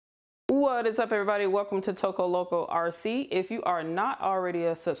What is up, everybody? Welcome to Toko Loco RC. If you are not already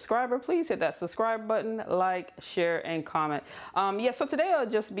a subscriber, please hit that subscribe button, like, share, and comment. So today will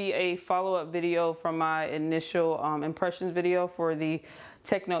just be a follow-up video from my initial impressions video for the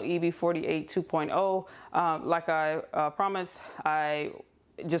Tekno EB48 2.0. Like I promised, I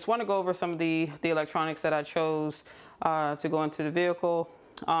just want to go over some of the electronics that I chose to go into the vehicle.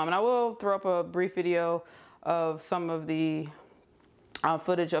 And I will throw up a brief video of some of the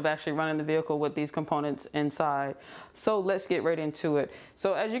footage of actually running the vehicle with these components inside. So let's get right into it.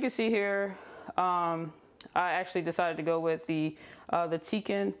 So as you can see here, I actually decided to go with the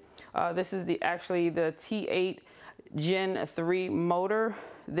Tekin. This is the T8 Gen 3 motor.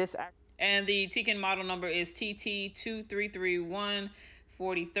 And the Tekin model number is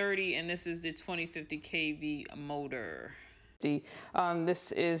TT23314030, and this is the 2050 kV motor.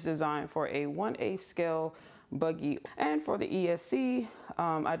 This is designed for a 1/8 scale buggy. And for the ESC,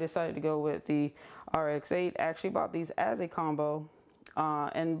 I decided to go with the RX8. I actually bought these as a combo,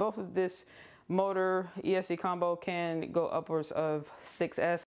 and both of this motor ESC combo can go upwards of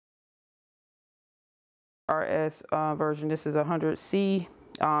 6S. RS version, this is 100C.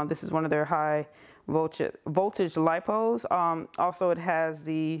 This is one of their high voltage lipos. Also, it has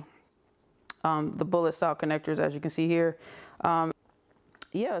the bullet style connectors, as you can see here. So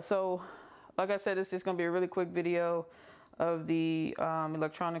like I said, it's just going to be a really quick video of the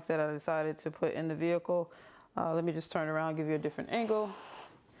electronics that I decided to put in the vehicle. Let me just turn around, give you a different angle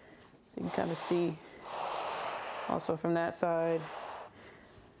so you can kind of see also from that side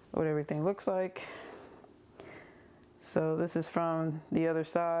what everything looks like. So this is from the other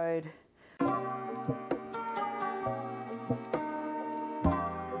side.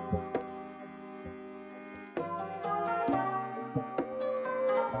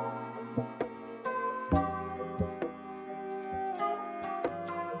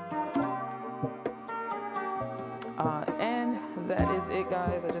 And that is it,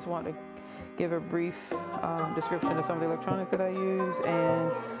 guys. I just want to give a brief description of some of the electronics that I use,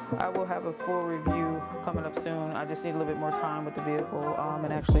 and I will have a full review coming up soon. I just need a little bit more time with the vehicle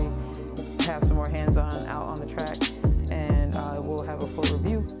and actually have some more hands-on out on the track, and I will have a full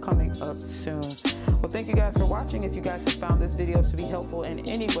review coming up soon. Well, thank you guys for watching. If you guys have found this video to be helpful in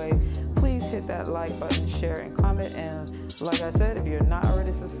any way, please hit that like button, share, and comment. And like I said, if you're not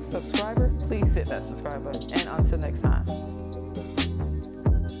already a subscriber, please hit that subscribe button. And until next time.